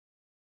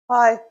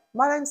Hi,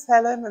 my name's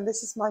Helen and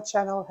this is my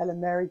channel, Helen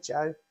Mary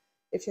Jo.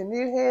 If you're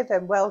new here,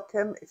 then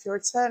welcome. If you're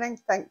returning,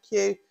 thank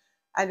you.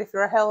 And if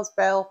you're a Hell's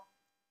Bell,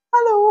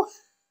 hello.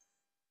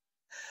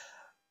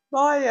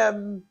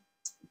 My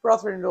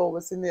brother-in-law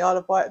was in the Isle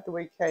of Wight at the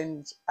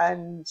weekend,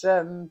 and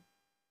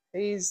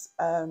he's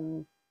a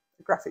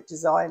graphic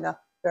designer,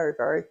 very,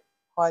 very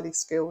highly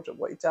skilled at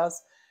what he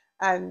does.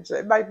 And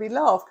it made me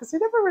laugh because he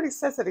never really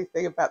says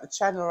anything about the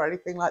channel or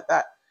anything like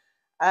that.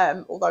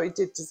 Although he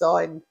did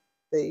design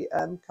the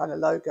kind of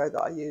logo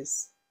that I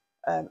use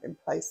in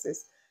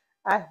places.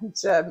 And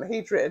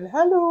he'd written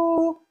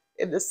hello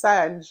in the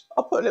sand.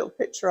 I'll put a little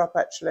picture up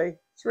actually.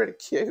 It's really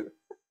cute.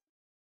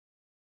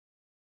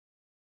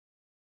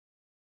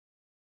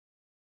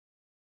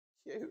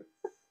 Cute.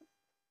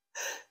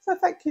 So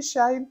thank you,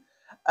 Shane.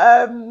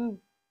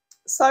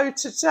 So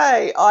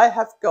today I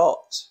have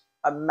got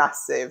a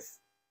massive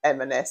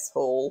M&S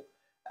haul,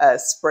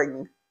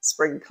 spring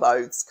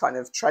clothes, kind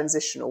of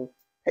transitional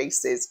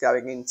pieces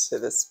going into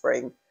the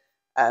spring,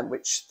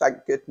 which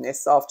thank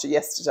goodness after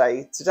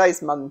yesterday,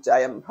 today's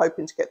Monday, I'm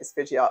hoping to get this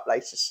video up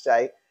later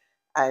today,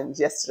 and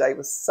yesterday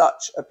was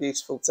such a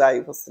beautiful day,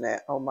 wasn't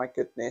it? Oh my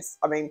goodness.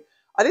 I mean,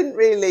 I didn't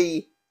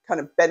really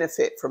kind of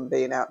benefit from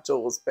being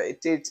outdoors, but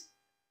it did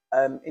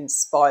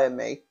inspire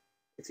me,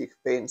 if you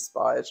could be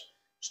inspired,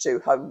 to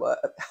do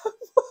housework.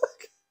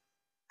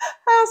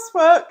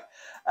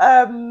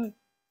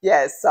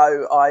 Yeah,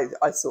 so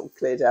I sort of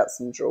cleared out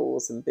some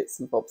drawers and bits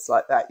and bobs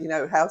like that. You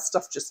know how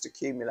stuff just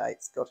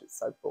accumulates. God, it's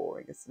so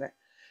boring, isn't it?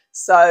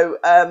 So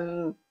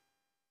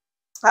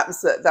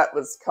happens that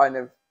was kind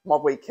of my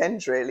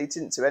weekend really.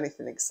 Didn't do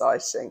anything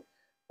exciting,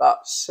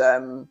 but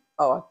oh,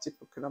 I did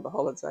book another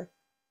holiday.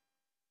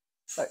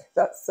 So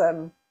that's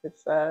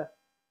with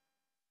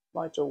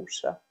my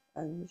daughter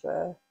and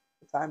the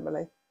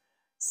family.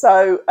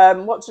 So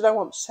what did I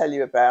want to tell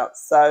you about?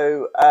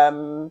 So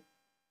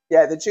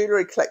yeah, the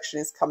jewellery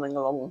collection is coming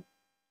along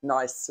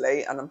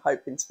nicely, and I'm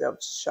hoping to be able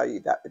to show you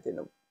that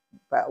within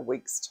about a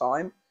week's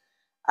time.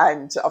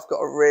 And I've got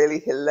a really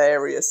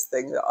hilarious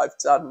thing that I've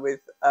done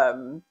with a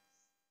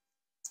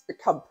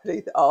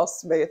company that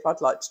asked me if I'd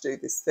like to do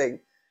this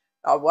thing.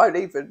 I won't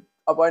even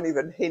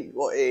hint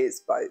what it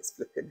is, but it's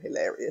flipping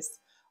hilarious.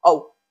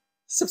 Oh,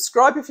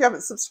 subscribe if you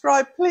haven't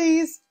subscribed,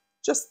 please.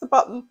 Just the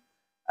button.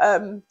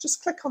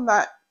 Just click on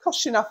that.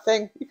 Costs you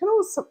nothing. You can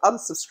always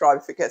unsubscribe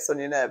if it gets on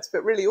your nerves,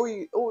 but really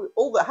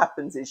all that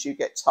happens is you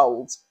get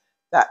told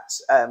that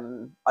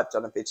I've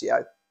done a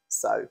video,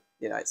 so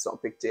you know it's not a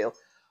big deal.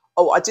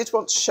 Oh, I did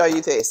want to show you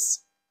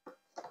this.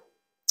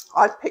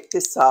 I picked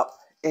this up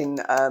in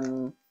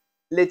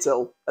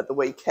Lidl at the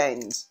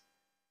weekend.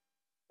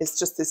 It's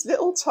just this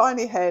little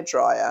tiny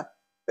hairdryer,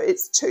 but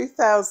it's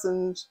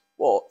 2,000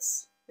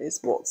 watts. It's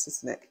watts,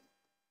 isn't it?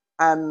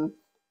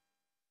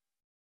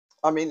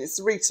 I mean, it's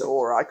Rita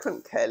Ora. I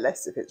couldn't care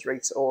less if it's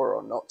Rita Ora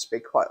or not, to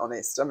be quite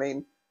honest. I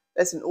mean,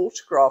 there's an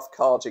autograph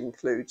card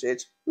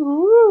included.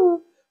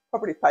 Ooh,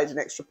 probably paid an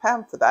extra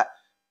 £1 for that.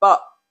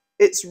 But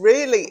it's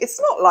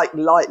not like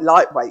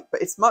lightweight,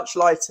 but it's much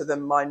lighter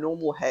than my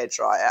normal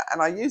hairdryer.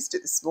 And I used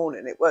it this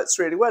morning. It works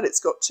really well. It's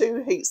got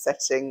 2 heat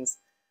settings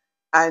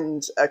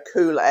and a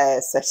cool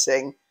air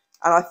setting.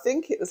 And I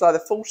think it was either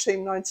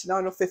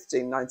 $14.99 or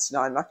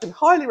 $15.99. I can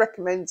highly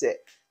recommend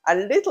it.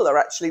 And Lidl are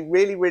actually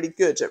really, really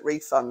good at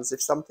refunds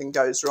if something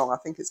goes wrong. I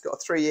think it's got a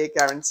 3-year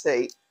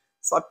guarantee.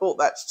 So I bought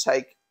that to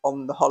take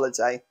on the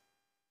holiday.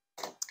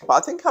 But I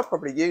think I'll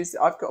probably use it.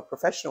 I've got a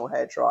professional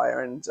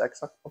hairdryer, and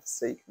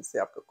obviously you can see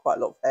I've got quite a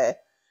lot of hair.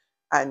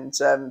 And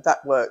that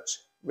worked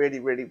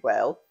really, really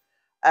well.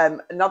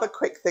 Another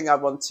quick thing I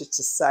wanted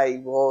to say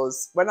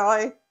was when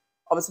I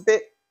was a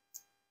bit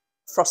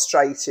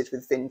frustrated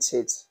with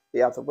Vinted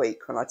the other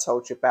week when I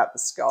told you about the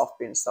scarf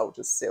being sold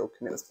as silk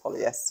and it was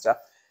polyester.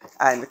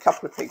 And a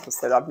couple of people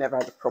said, I've never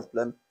had a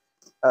problem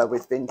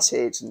with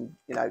Vinted, and,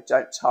 you know,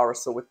 don't tar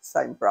us all with the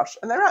same brush.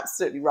 And they're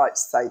absolutely right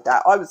to say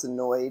that. I was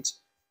annoyed,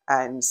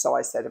 and so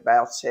I said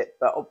about it.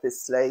 But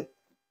obviously,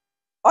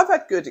 I've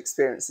had good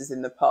experiences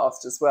in the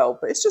past as well.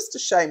 But it's just a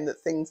shame that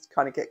things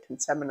kind of get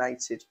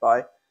contaminated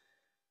by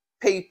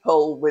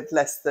people with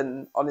less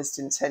than honest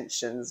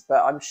intentions.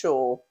 But I'm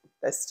sure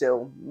there's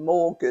still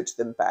more good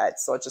than bad.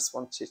 So I just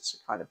wanted to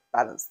kind of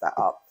balance that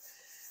up.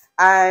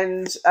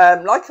 And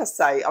like I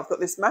say, I've got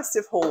this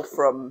massive haul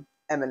from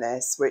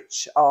M&S,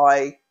 which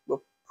I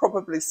will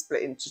probably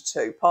split into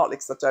 2, partly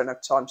because I don't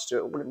have time to do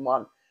it all in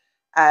one.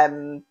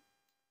 And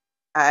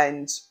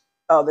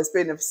oh, there's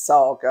been a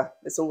saga.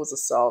 There's always a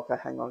saga.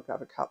 Hang on, I'll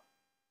grab a cup.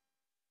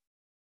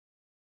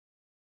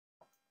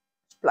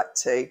 Black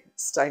tea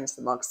stains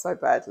the mug so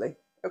badly.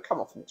 It'll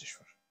come off in the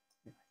dishwasher.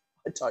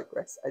 I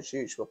digress, as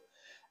usual.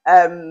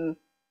 So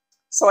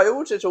I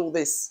ordered all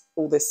this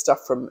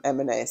stuff from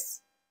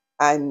M&S.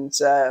 And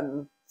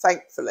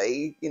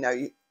thankfully, you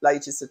know,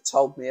 ladies had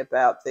told me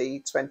about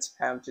the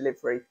 £20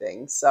 delivery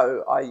thing.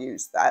 So I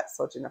used that,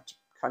 so I didn't have to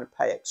kind of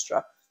pay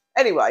extra.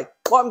 Anyway,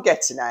 what I'm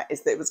getting at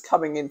is that it was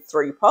coming in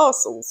 3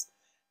 parcels.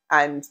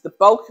 And the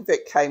bulk of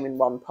it came in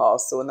 1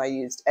 parcel, and they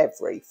used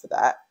every for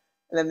that.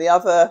 And then the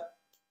other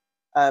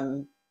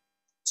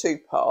two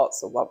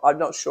parts, or one, I'm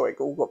not sure, it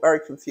all got very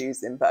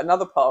confusing, but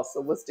another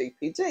parcel was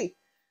DPD.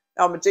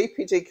 Now, I'm a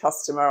DPD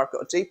customer. I've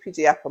got a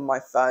DPD app on my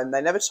phone.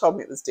 They never told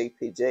me it was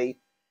DPD.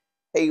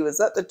 He was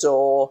at the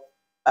door.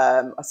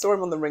 I saw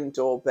him on the Ring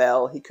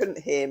doorbell. He couldn't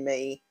hear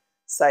me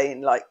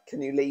saying, like,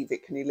 can you leave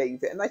it? Can you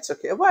leave it? And they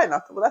took it away. And I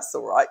thought, well, that's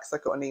all right, because I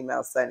got an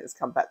email saying it's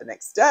come back the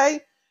next day.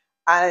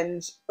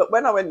 But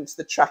when I went into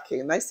the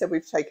tracking, they said,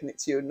 we've taken it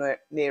to your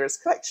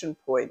nearest collection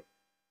point,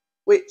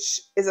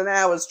 which is an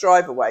hour's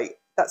drive away.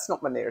 That's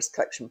not my nearest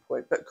collection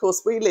point. But of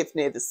course, we live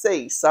near the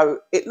sea, so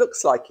it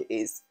looks like it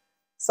is.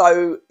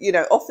 So, you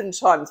know,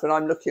 oftentimes when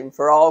I'm looking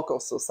for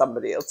Argos or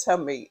somebody, it'll tell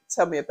me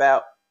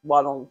about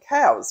one on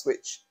Cows,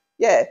 which,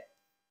 yeah,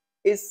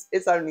 is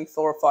only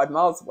 4 or 5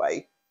 miles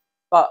away,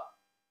 but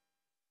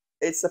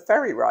it's a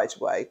ferry ride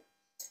away.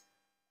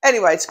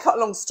 Anyway, to cut a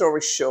long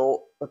story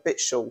short, a bit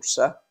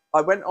shorter, I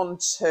went on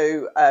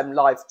to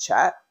live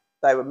chat.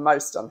 They were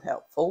most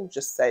unhelpful,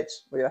 just said,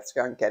 well, you have to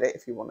go and get it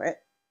if you want it.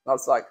 And I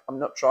was like, I'm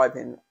not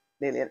driving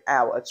nearly an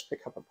hour to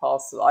pick up a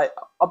parcel.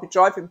 I'll be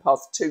driving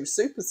past 2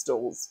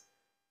 superstores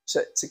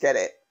to get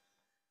it.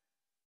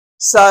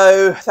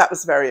 So that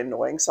was very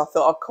annoying. So I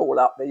thought I'd call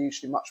up. They're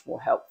usually much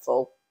more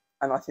helpful.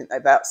 And I think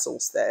they've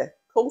outsourced their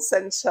call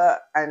centre.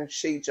 And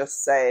she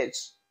just said,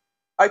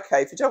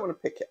 okay, if you don't want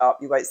to pick it up,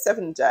 you wait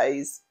 7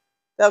 days.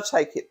 They'll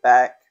take it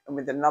back. And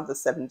within another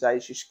 7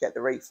 days, you should get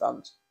the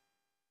refund.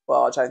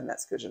 Well, I don't think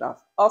that's good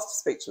enough. Asked to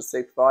speak to a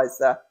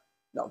supervisor,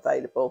 not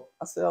available.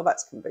 I said, oh,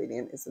 that's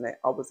convenient, isn't it?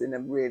 I was in a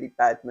really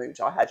bad mood.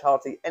 I had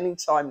hardly any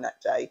time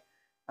that day,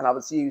 and I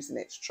was using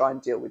it to try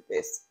and deal with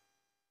this.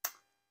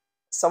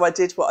 So I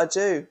did what I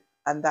do,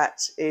 and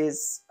that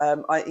is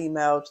I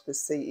emailed the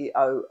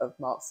CEO of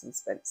Marks and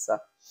Spencer.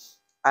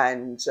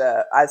 And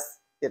as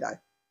you know,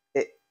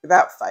 it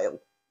without fail,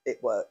 it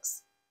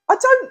works. I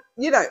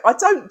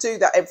don't do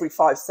that every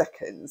 5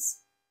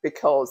 seconds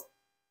because,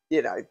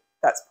 you know,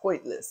 that's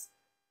pointless.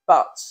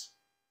 But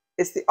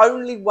it's the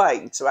only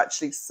way to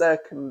actually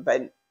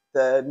circumvent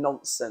the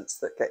nonsense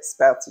that gets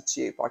spouted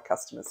to you by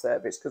customer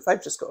service, because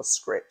they've just got a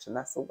script and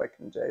that's all they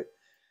can do.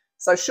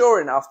 So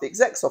sure enough, the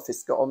exec's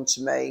office got on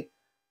to me.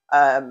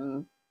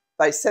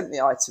 They sent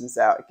the items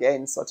out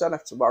again, so I don't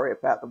have to worry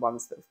about the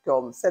ones that have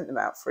gone. Sent them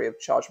out free of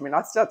charge. I mean,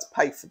 I still had to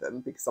pay for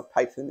them because I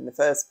paid for them in the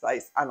first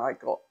place, and I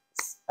got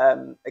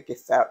a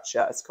gift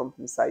voucher as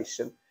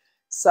compensation.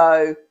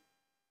 So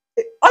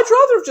I'd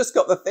rather have just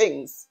got the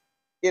things,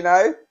 you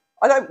know.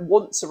 I don't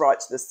want to write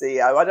to the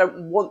CEO. I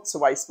don't want to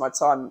waste my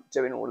time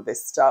doing all of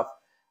this stuff.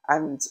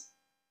 And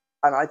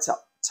I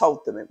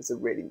told them it was a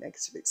really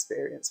negative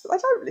experience, but they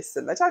don't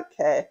listen. They don't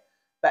care.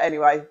 But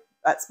anyway,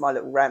 that's my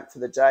little rant for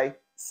the day.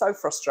 So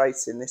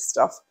frustrating, this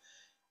stuff.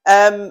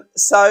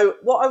 So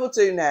what I will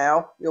do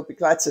now, you'll be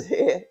glad to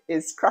hear,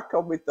 is crack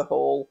on with the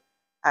haul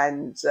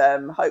and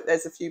hope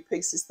there's a few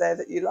pieces there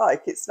that you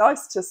like. It's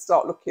nice to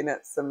start looking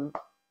at some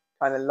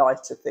kind of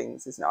lighter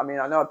things, isn't it? I mean,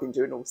 I know I've been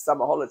doing all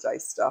summer holiday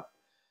stuff.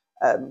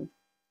 Oh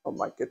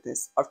my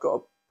goodness, I've got a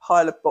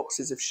pile of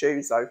boxes of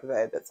shoes over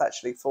there that's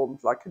actually formed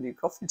like a new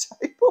coffee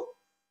table.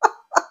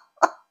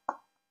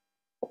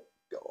 Oh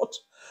God.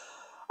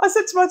 I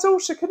said to my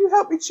daughter, can you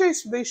help me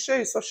choose from these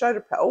shoes? So I showed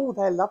her a pair. Oh,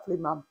 they're lovely,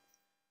 Mum.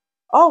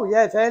 Oh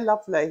yeah, they're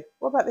lovely.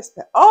 What about this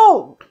pair?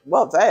 Oh,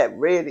 well, they're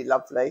really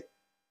lovely.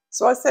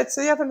 So I said,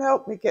 so you haven't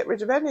helped me get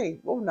rid of any?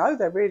 Oh no,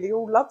 they're really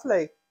all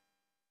lovely.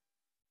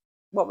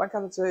 What am I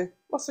going to do?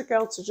 What's a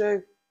girl to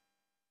do?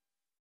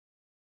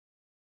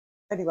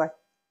 Anyway,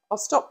 I'll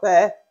stop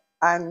there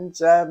and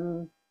have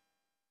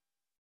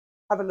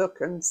a look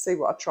and see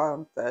what I try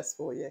on first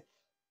for you.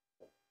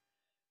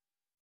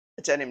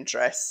 A denim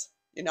dress.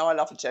 You know, I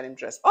love a denim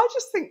dress. I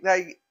just think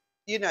they,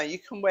 you know, you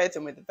can wear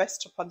them with a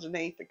vest top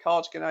underneath, a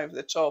cardigan over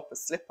the top, a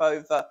slip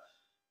over,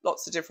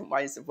 lots of different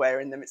ways of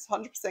wearing them. It's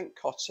 100%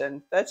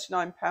 cotton,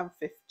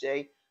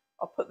 £39.50.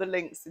 I'll put the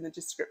links in the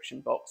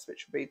description box,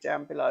 which will be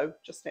down below,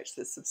 just next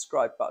to the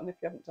subscribe button if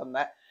you haven't done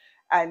that.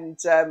 And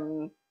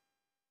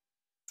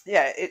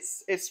yeah,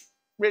 it's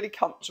really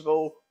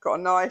comfortable. Got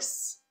a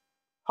nice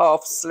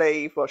half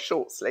sleeve, or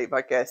short sleeve,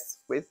 I guess,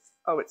 with,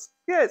 oh, it's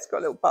got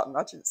a little button.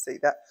 I didn't see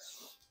that.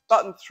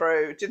 Button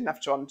through, didn't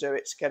have to undo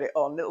it to get it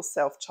on. Little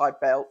self-tie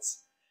belt,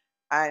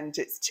 and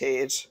it's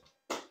tiered.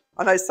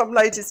 I know some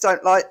ladies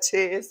don't like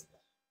tiers.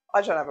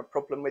 I don't have a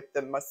problem with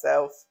them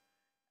myself.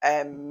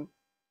 Yeah,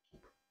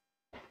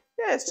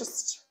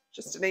 it's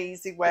just an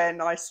easy wear,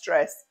 nice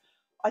dress.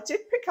 I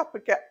did pick up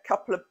a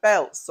couple of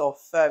belts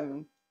off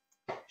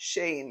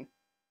Shein.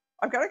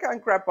 I'm going to go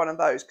and grab one of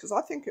those because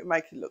I think it would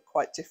make it look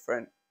quite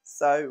different.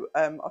 So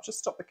I'll just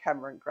stop the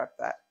camera and grab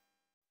that.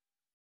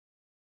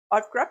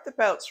 I've grabbed the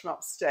belts from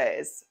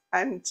upstairs,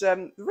 and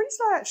the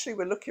reason I actually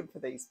was looking for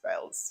these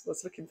belts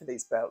was,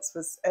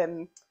 do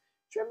you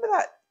remember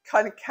that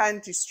kind of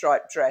candy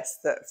stripe dress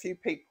that a few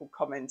people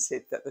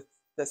commented that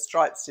the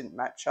stripes didn't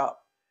match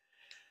up?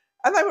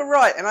 And they were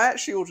right, and I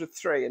actually ordered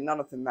 3 and none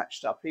of them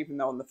matched up, even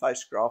though on the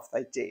photograph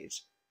they did.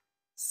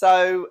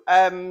 So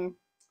I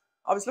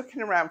was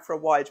looking around for a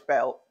wide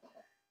belt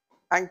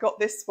and got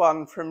this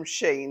one from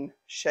Shein,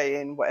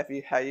 whatever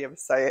how you ever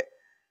say it.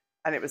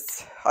 and it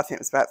was, I think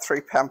it was about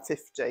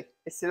 £3.50.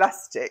 It's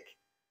elastic,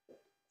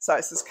 so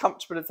it's as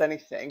comfortable as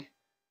anything.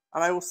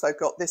 And I also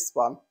got this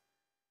one,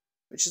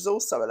 which is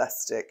also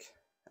elastic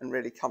and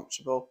really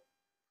comfortable.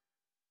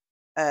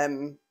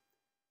 I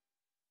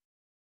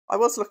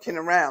was looking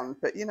around,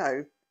 but you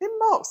know, in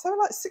Marks, they were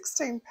like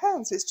 £16.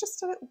 It's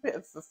just a little bit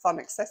of a fun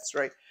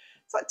accessory.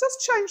 So it does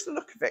change the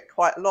look of it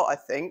quite a lot, I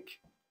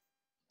think.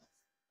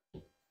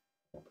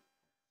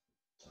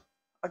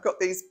 I got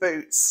these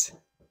boots.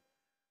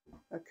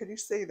 Oh, can you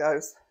see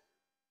those?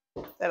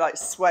 They're like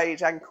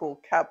suede ankle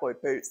cowboy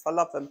boots. I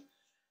love them.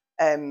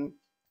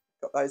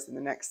 Got those in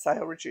the next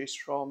sale,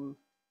 reduced from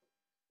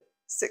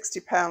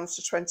 £60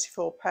 to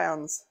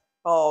 £24.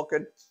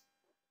 Bargain.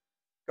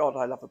 God,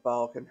 I love a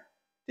bargain.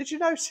 Did you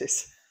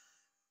notice?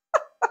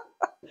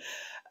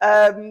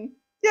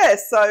 Yeah,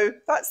 so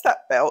that's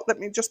that belt. Let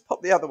me just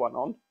pop the other one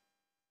on.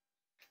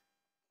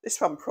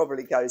 This one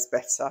probably goes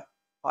better.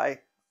 I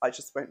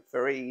just went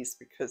for ease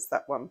because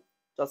that one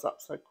does up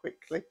so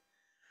quickly.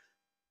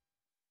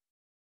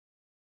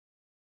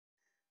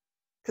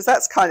 Because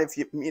that's kind of,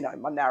 you know,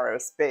 my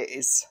narrowest bit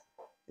is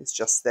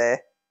just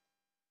there.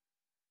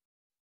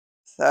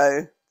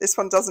 So this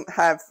one doesn't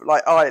have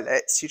like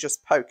eyelets. You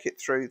just poke it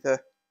through the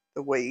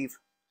weave.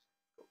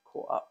 Got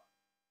caught up.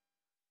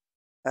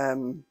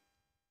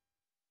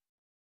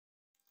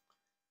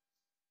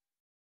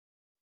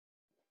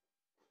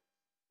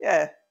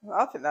 Yeah,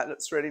 I think that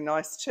looks really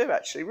nice too,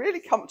 actually.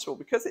 Really comfortable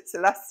because it's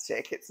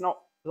elastic. It's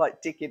not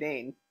like digging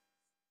in.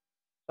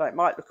 So it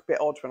might look a bit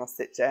odd when I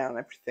sit down and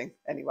everything.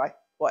 Anyway,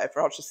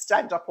 whatever. I'll just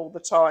stand up all the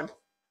time.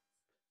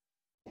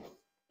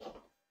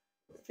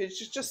 If you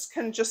just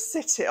can just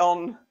sit it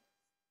on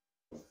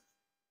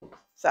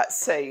that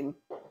seam.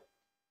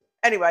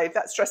 Anyway,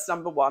 that's dress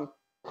number one.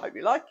 Hope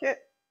you like it.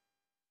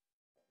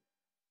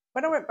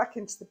 When I went back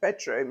into the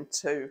bedroom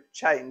to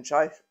change,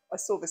 I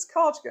saw this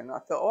cardigan. I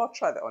thought, oh, I'll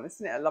try that on.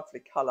 Isn't it a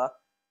lovely colour?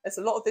 There's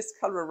a lot of this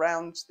colour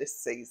around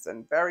this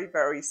season. Very,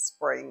 very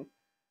spring,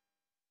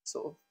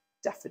 sort of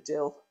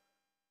daffodil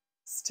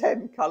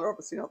stem colour.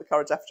 Obviously not the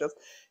colour of daffodils.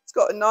 It's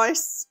got a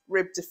nice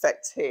ribbed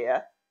effect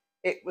here.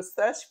 It was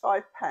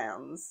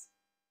 £35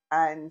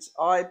 and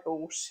I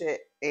bought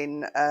it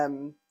in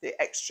the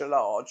extra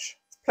large.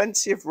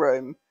 Plenty of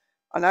room.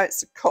 I know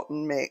it's a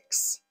cotton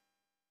mix.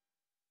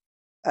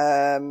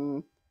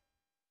 Cotton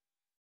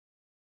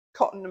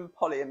and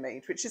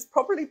polyamide, which is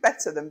probably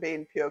better than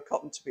being pure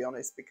cotton, to be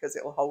honest, because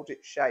it'll hold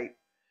its shape.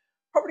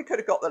 Probably could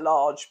have got the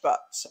large,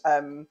 but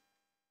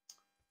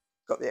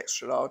got the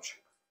extra large.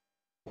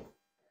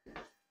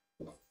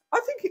 I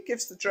think it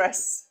gives the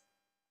dress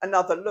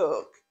another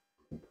look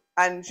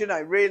and, you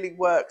know, really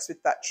works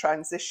with that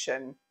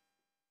transition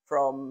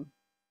from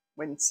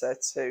winter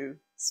to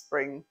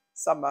spring,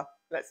 summer.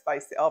 Let's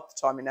face it, half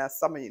the time in our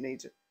summer you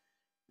need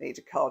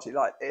a cardi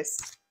like this.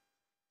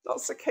 Not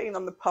so keen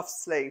on the puff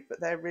sleeve, but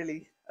they're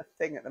really a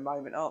thing at the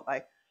moment, aren't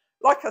they?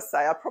 Like I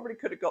say, I probably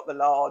could have got the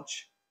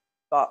large,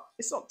 but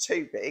it's not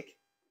too big.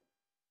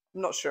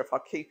 I'm not sure if I'll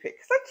keep it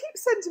because they keep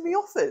sending me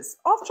offers.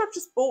 After I've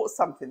just bought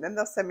something, then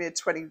they'll send me a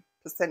 20%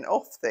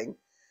 off thing.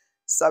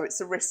 So it's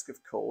a risk, of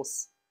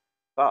course,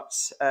 but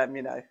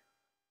you know,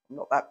 I'm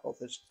not that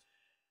bothered.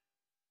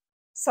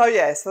 So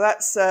yeah, so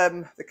that's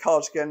the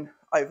cardigan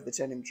over the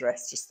denim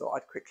dress. Just thought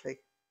I'd quickly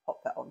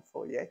pop that on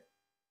for you.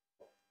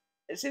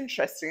 It's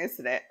interesting,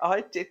 isn't it?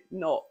 I did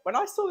not, when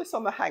I saw this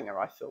on the hanger,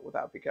 I thought, well,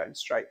 that would be going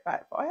straight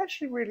back, but I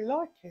actually really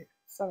like it.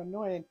 It's so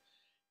annoying.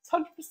 It's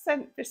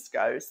 100%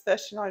 viscose,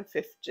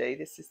 $39.50.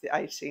 This is the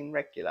 18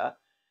 regular,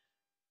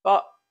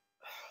 but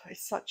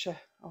it's such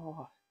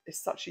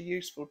a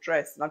useful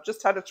dress, and I've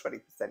just had a 20%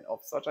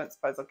 off, so I don't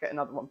suppose I'll get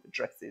another one for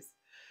dresses.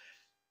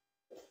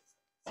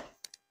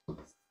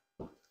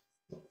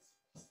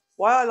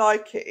 Why I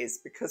like it is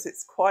because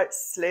it's quite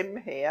slim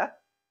here.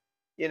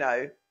 You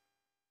know,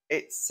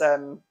 it's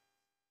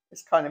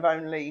kind of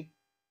only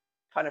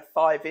kind of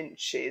 5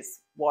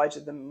 inches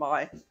wider than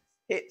my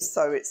hips,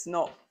 so it's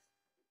not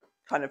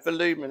kind of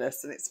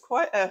voluminous, and it's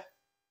quite a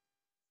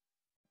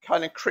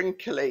kind of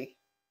crinkly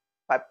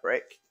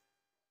fabric.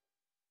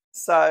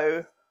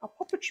 So I'll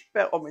pop a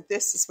belt on with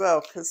this as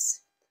well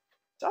because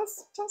it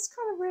does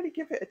kind of really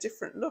give it a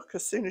different look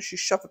as soon as you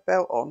shove a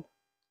belt on.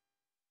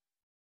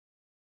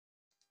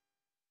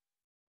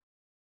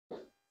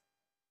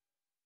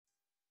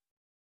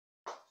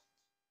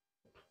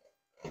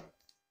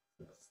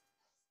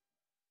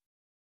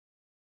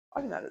 I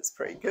think that looks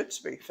pretty good,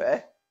 to be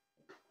fair.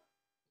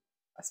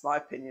 That's my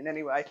opinion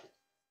anyway.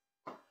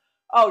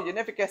 Oh, you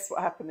never guess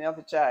what happened the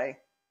other day.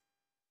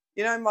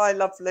 You know my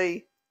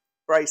lovely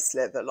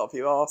bracelet that a lot of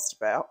you asked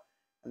about,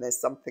 and there's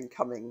something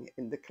coming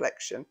in the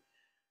collection.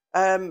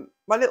 My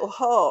little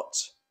heart,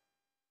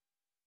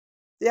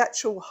 the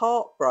actual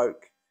heart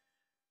broke.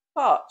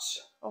 But,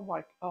 I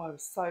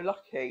was so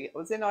lucky. I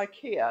was in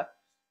IKEA.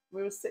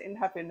 We were sitting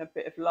having a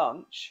bit of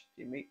lunch, a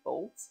few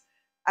meatballs,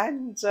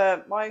 and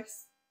my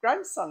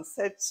grandson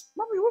said,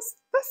 "Mummy, what's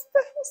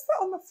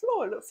that on the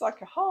floor? It looks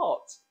like a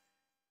heart."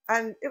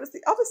 And it was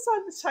the other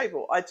side of the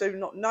table. I do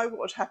not know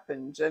what had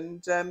happened,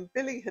 and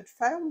Billy had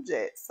found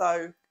it.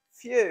 So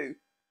phew,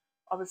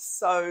 I was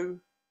so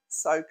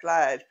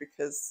glad,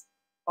 because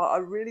I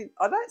really,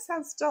 I know it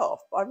sounds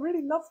daft, but I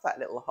really love that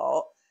little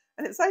heart.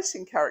 And it's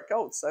 18 karat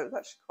gold, so it's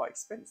actually quite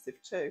expensive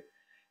too.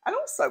 And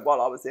also,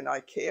 while I was in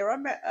IKEA, I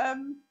met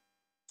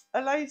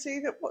a lady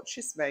that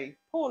watches me,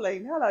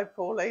 Pauline. Hello,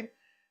 Pauline.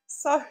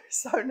 So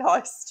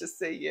nice to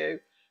see you.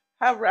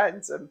 How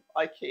random,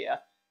 IKEA.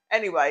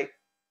 Anyway,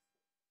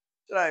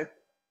 you know,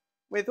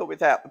 with or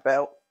without the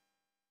belt,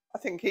 I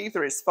think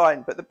either is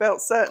fine, but the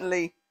belt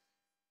certainly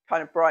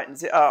kind of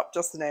brightens it up,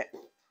 doesn't it?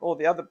 Or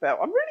the other belt.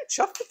 I'm really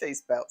chuffed with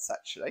these belts,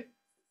 actually.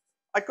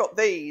 I got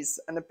these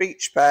and a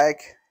beach bag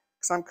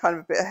because I'm kind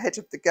of a bit ahead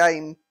of the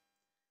game,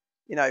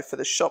 you know, for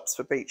the shops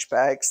for beach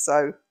bags.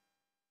 So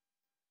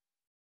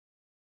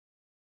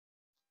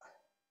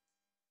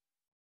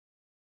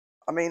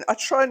I mean, I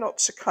try not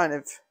to kind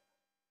of,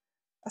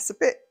 that's a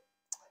bit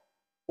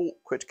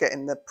awkward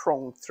getting the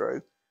prong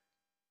through,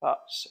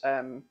 but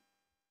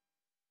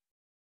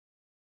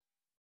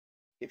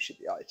gives you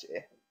the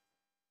idea.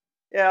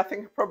 Yeah, I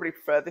think I probably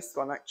prefer this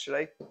one,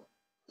 actually.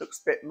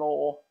 Looks a bit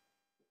more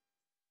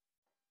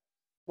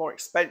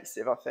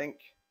expensive, I think.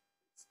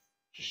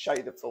 Just show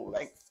you the full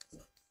length.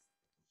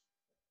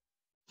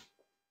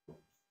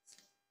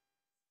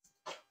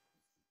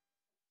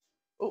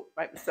 Oh,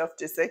 make myself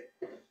dizzy.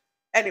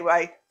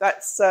 Anyway,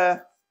 that's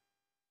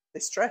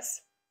this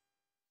dress.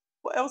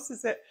 What else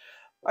is it?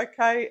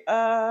 Okay,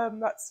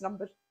 that's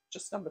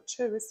just number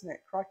 2, isn't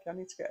it? Crikey, I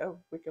need to get a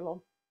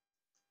wiggle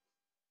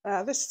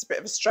on. This is a bit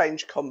of a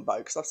strange combo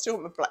because I've still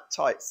got my black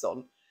tights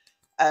on.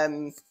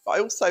 But I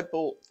also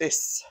bought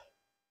this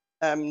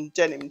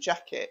denim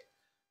jacket,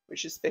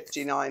 which is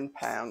 £59.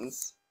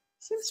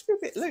 Seems to be a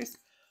bit loose.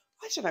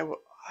 I don't know what,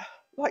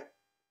 like,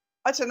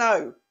 I don't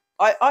know.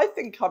 I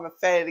think I'm a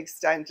fairly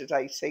standard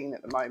 18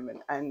 at the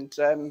moment, and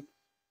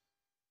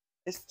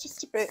it's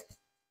just a bit,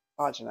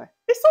 I don't know.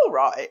 It's all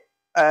right.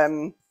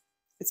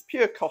 It's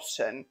pure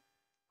cotton.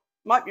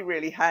 Might be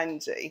really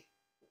handy.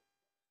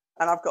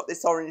 And I've got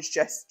this orange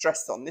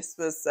dress on. This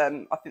was, I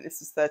think this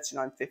was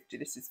 $39.50.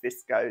 This is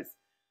viscose,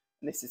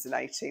 and this is an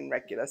 18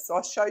 regular. So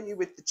I'll show you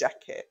with the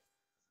jacket.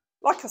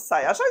 Like I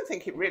say, I don't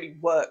think it really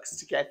works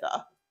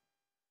together,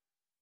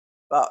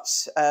 but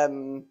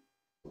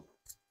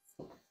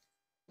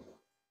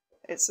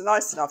it's a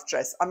nice enough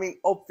dress. I mean,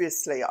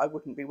 obviously, I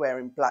wouldn't be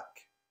wearing black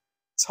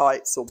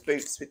tights or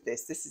boots with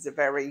this. This is a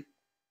very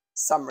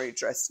summery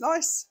dress.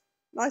 Nice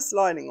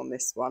lining on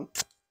this one.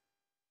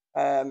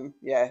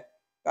 Yeah,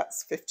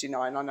 that's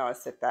 59. I know I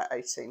said that,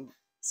 18,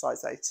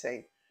 size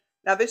 18.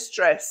 Now this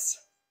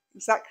dress,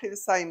 exactly the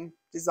same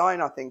design,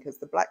 I think, as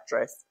the black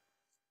dress,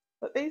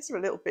 but these are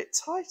a little bit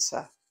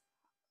tighter.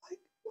 Like,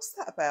 what's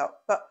that about?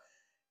 But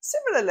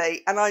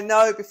similarly, and I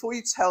know before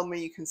you tell me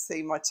you can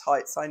see my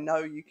tights, I know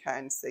you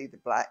can see the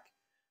black.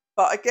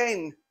 But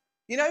again,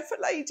 you know, for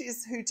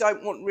ladies who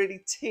don't want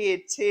really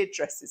tiered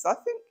dresses, I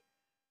think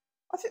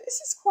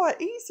this is quite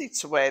easy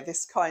to wear,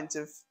 this kind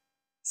of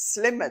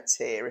slimmer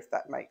tier, if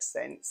that makes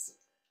sense.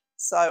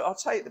 So I'll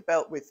take the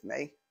belt with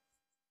me.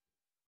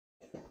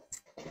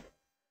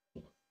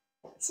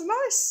 It's a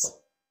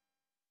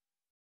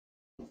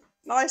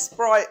nice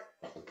bright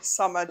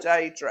summer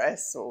day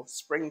dress or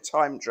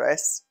springtime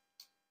dress.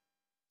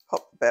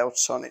 Pop the belt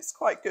on. It's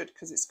quite good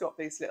because it's got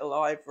these little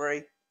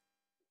ivory.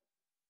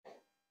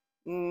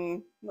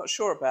 Not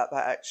sure about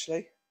that,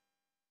 actually.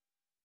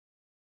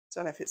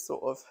 Don't know if it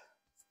sort of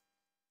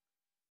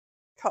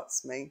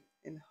cuts me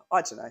in.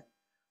 I don't know.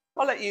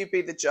 I'll let you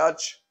be the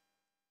judge.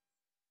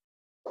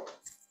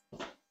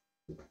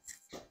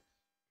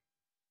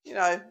 You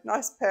know,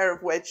 nice pair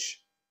of wedge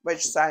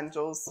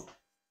sandals.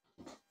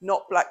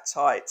 Not black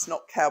tights,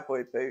 not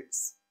cowboy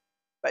boots,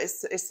 but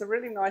it's a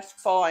really nice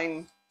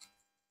fine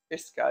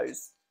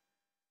viscose.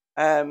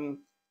 But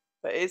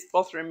it is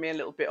bothering me a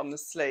little bit on the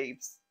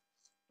sleeves.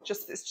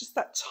 It's just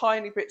that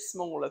tiny bit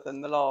smaller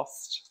than the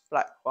last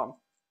black one.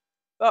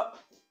 But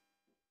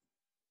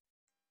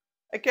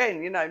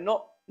again, you know,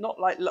 not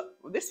like, look,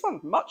 this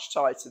one's much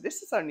tighter.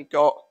 This has only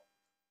got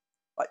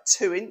like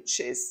 2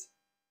 inches.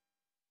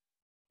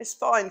 It's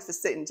fine for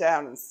sitting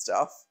down and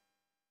stuff,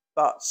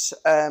 but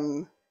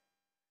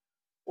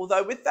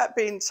although with that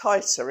being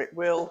tighter, it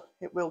will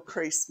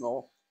crease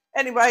more.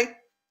 Anyway,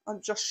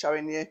 I'm just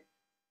showing you.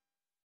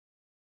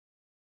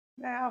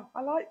 Now,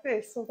 I like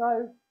this,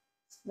 although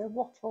the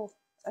wattle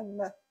and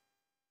the,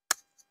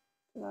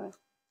 you know.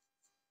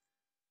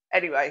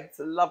 Anyway, it's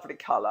a lovely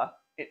colour.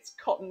 It's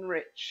cotton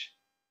rich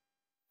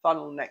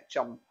funnel neck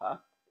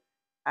jumper,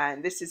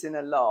 and this is in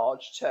a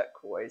large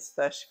turquoise,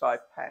 £35.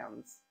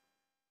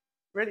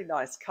 Really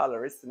nice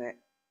colour, isn't it?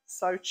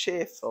 So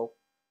cheerful.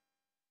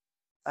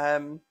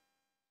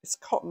 It's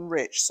cotton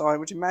rich, so I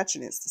would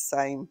imagine it's the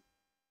same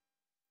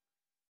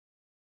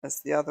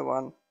as the other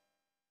one.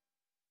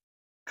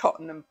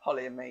 Cotton and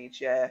polyamide,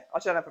 yeah. I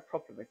don't have a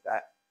problem with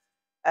that.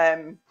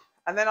 And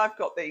then I've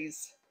got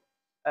these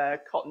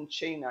cotton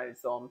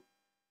chinos on,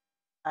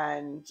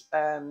 and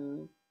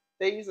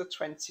these are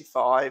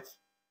 £25,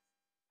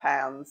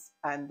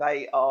 and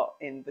they are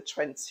in the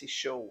 20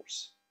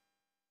 short.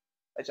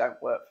 They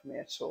don't work for me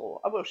at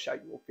all. I will show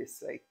you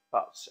obviously,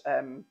 but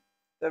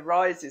the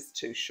rise is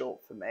too short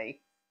for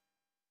me,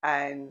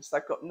 and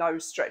they've got no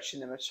stretch in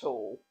them at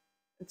all.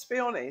 And to be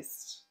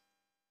honest,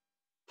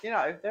 you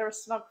know, they're a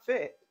snug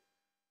fit.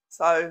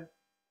 So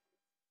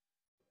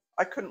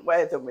I couldn't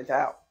wear them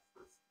without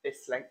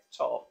this length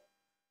top.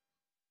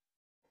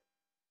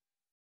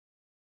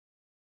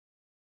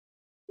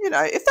 You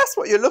know, if that's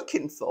what you're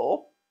looking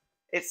for,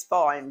 it's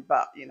fine,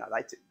 but you know,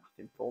 they do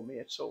nothing for me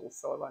at all,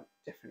 so I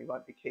definitely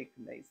won't be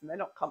keeping these. And they're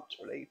not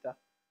comfortable either.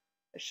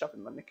 They're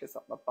shoving my knickers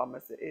up my bum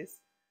as it is.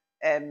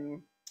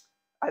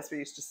 As we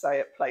used to say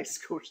at play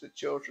school to the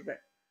children, it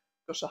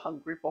got a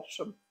hungry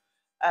bottom.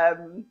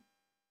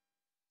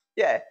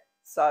 Yeah,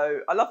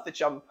 so I love the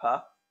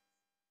jumper.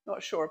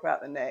 Not sure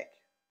about the neck.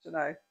 Don't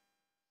know.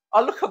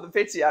 I'll look on the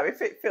video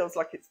if it feels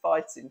like it's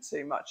biting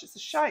too much. It's a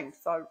shame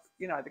because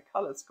you know, the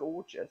colour's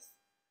gorgeous.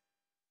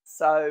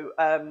 So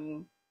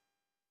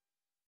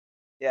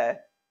yeah,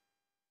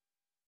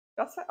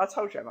 I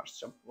told you how much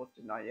the jumper was,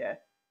 didn't I? Yeah,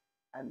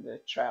 and the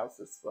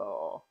trousers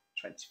were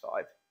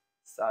 25.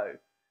 So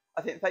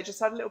I think they just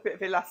had a little bit of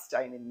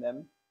elastane in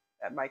them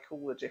that make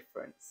all the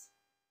difference.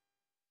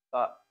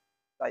 But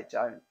they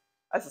don't.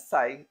 As I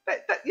say,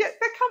 yeah,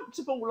 they're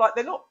comfortable. Like,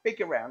 they're not big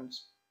around,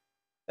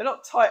 they're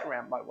not tight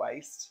around my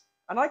waist.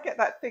 And I get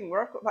that thing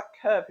where I've got that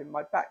curve in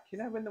my back, you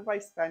know, when the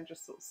waistband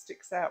just sort of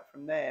sticks out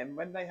from there, and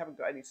when they haven't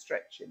got any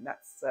stretching,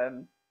 that's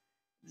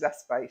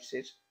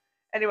exacerbated.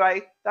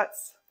 Anyway,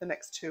 that's the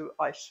next two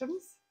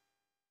items.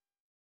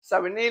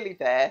 So we're nearly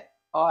there.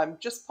 I'm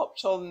just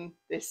popped on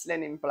this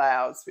linen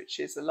blouse, which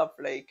is a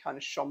lovely kind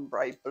of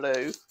chambray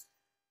blue,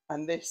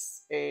 and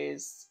this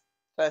is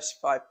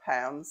 £35.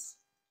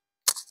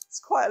 It's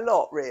quite a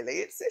lot, really.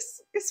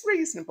 It's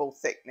reasonable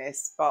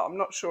thickness, but I'm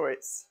not sure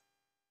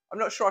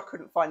I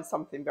couldn't find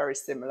something very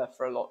similar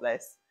for a lot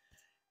less.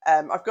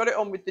 I've got it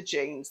on with the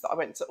jeans that I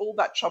went to all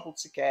that trouble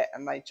to get,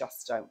 and they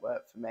just don't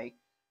work for me.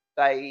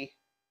 They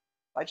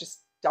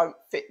just don't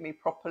fit me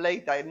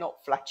properly. They're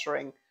not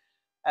flattering.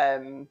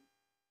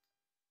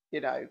 You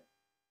know,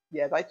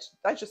 yeah,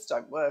 they just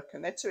don't work,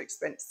 and they're too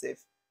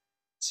expensive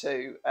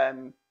to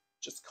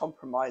just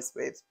compromise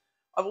with.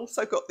 I've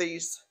also got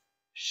these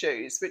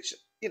shoes, which,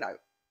 you know,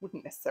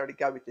 wouldn't necessarily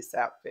go with this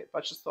outfit, but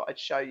I just thought I'd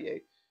show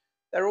you.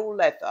 They're all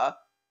leather,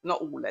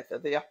 not all leather,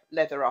 the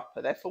leather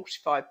upper. They're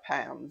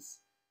 £45,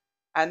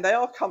 and they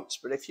are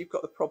comfortable if you've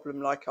got the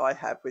problem like I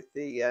have with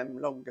the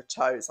longer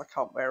toes. I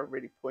can't wear a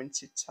really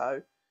pointed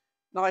toe.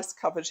 Nice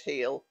covered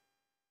heel,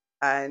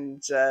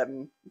 and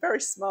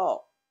very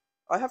smart.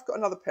 I have got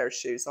another pair of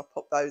shoes. I'll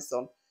pop those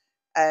on.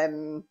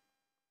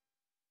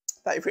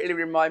 They really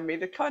remind me,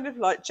 the kind of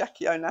like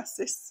Jackie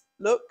Onassis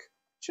look.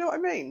 Do you know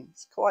what I mean?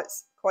 It's quite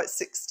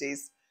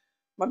 60s.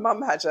 My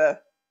mum had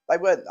they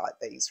weren't like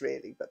these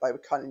really, but they were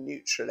kind of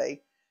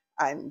neutrally.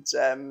 And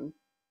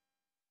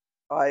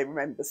I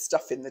remember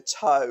stuffing the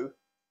toe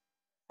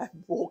and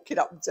walking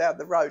up and down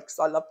the road because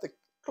I love the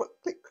click,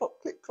 click, clop,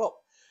 click, clop,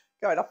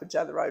 going up and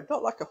down the road,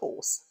 not like a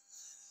horse.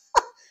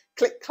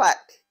 Click, clack,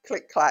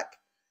 click, clack.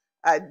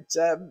 And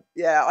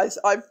yeah,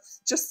 I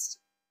just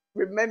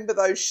remember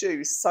those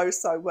shoes so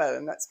well,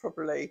 and that's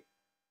probably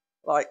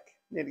like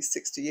nearly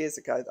 60 years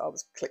ago that I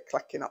was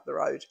click-clacking up the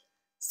road.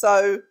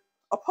 So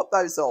I'll pop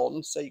those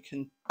on so you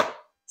can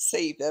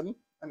see them,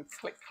 and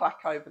click-clack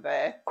over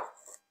there.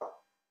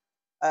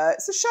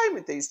 It's a shame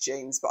with these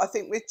jeans, but I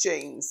think with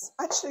jeans,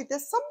 actually,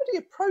 there's somebody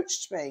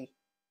approached me.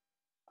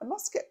 I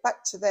must get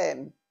back to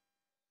them.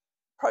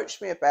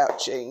 Approached me about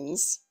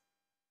jeans,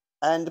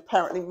 and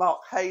apparently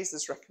Mark Hayes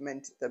has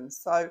recommended them.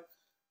 So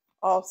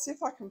I'll see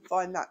if I can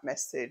find that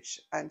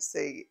message and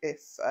see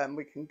if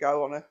we can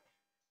go on a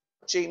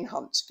jean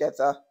hunt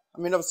together.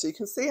 I mean, obviously you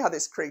can see how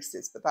this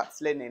creases, but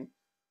that's linen.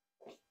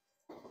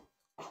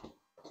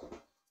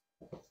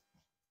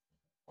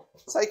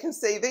 So you can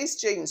see these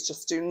jeans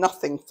just do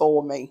nothing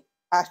for me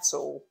at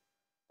all.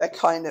 They're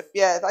kind of,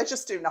 yeah, they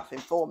just do nothing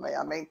for me.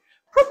 I mean,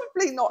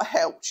 probably not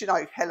helped, you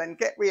know, Helen,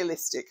 get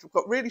realistic. I've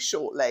got really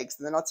short legs,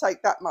 and then I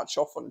take that much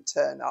off on a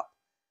turn up,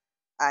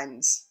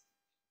 and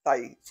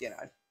they, you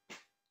know,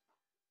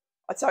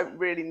 I don't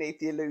really need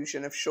the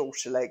illusion of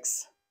shorter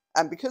legs.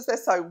 And because they're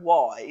so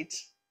wide,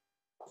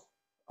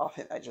 I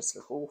think they just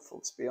look awful,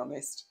 to be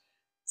honest.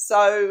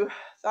 So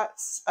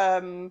that's,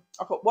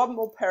 I've got one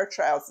more pair of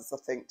trousers, I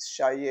think, to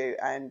show you,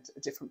 and a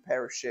different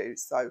pair of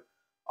shoes. So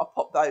I'll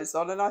pop those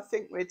on, and I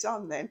think we're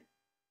done then.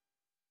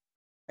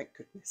 Thank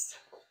goodness.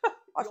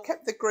 I've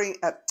kept the green,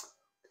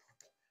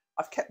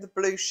 I've kept the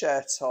blue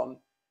shirt on.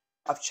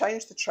 I've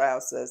changed the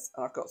trousers,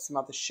 and I've got some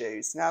other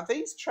shoes. Now,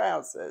 these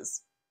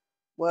trousers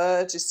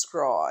were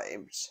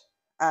described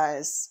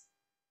as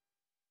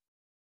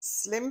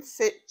slim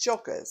fit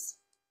joggers,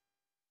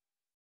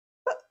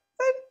 but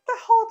they're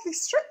hardly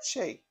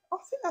stretchy. I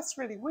think that's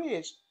really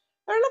weird.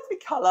 They're a lovely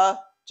colour,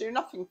 do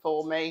nothing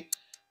for me,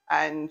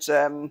 and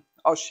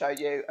I'll show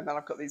you. And then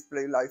I've got these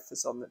blue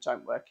loafers on that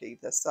don't work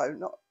either, so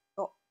not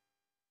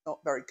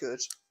very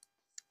good.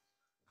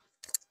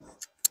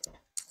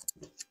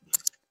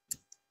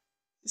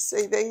 You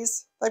see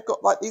these? They've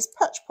got like these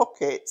patch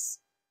pockets,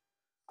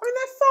 I mean,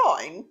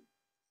 they're fine,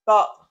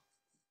 but,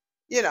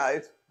 you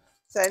know,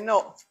 they're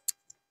not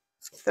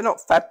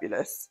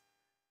fabulous.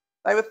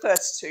 They were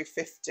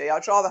 $32.50.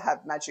 I'd rather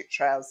have magic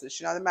trousers.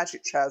 You know, the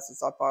magic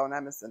trousers I buy on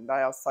Amazon, they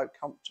are so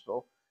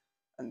comfortable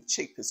and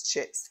cheap as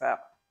chips, about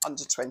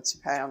under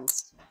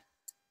 £20.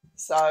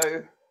 So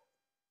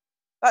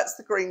that's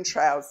the green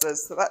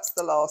trousers. So that's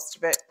the last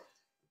of it.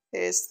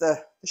 Here's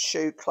the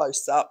shoe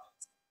close up.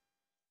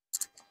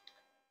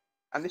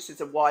 And this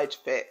is a wide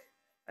fit,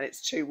 and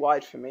it's too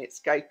wide for me. It's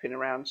gaping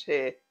around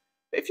here.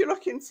 But if you're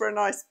looking for a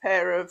nice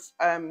pair of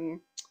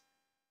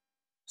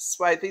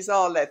suede, these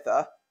are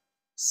leather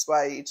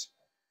suede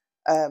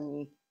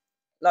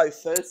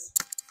loafers.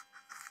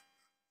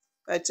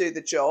 They do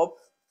the job,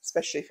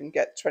 especially if you can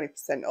get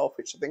 20% off,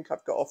 which I think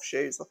I've got off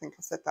shoes. I think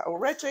I said that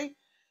already.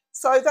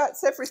 So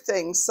that's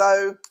everything.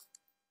 So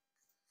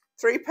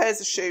 3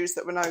 pairs of shoes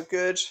that were no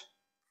good.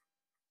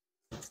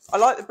 I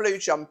like the blue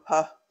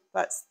jumper.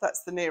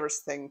 That's the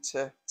nearest thing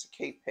to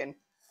keeping.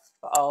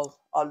 But I'll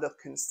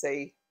look and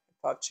see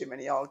if I have too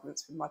many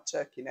arguments with my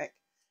turkey neck.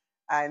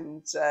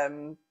 And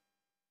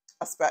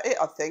that's about it,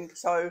 I think.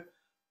 So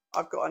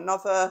I've got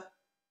another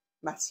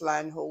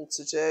Matalan haul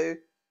to do,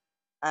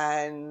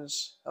 and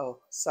oh,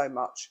 so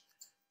much.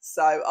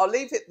 So I'll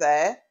leave it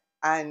there,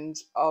 and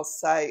I'll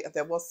say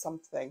there was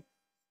something.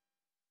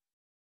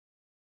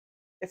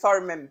 If I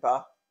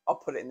remember, I'll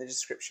put it in the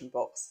description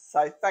box.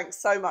 So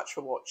thanks so much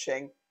for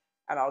watching,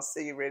 and I'll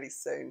see you really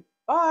soon.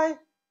 Bye.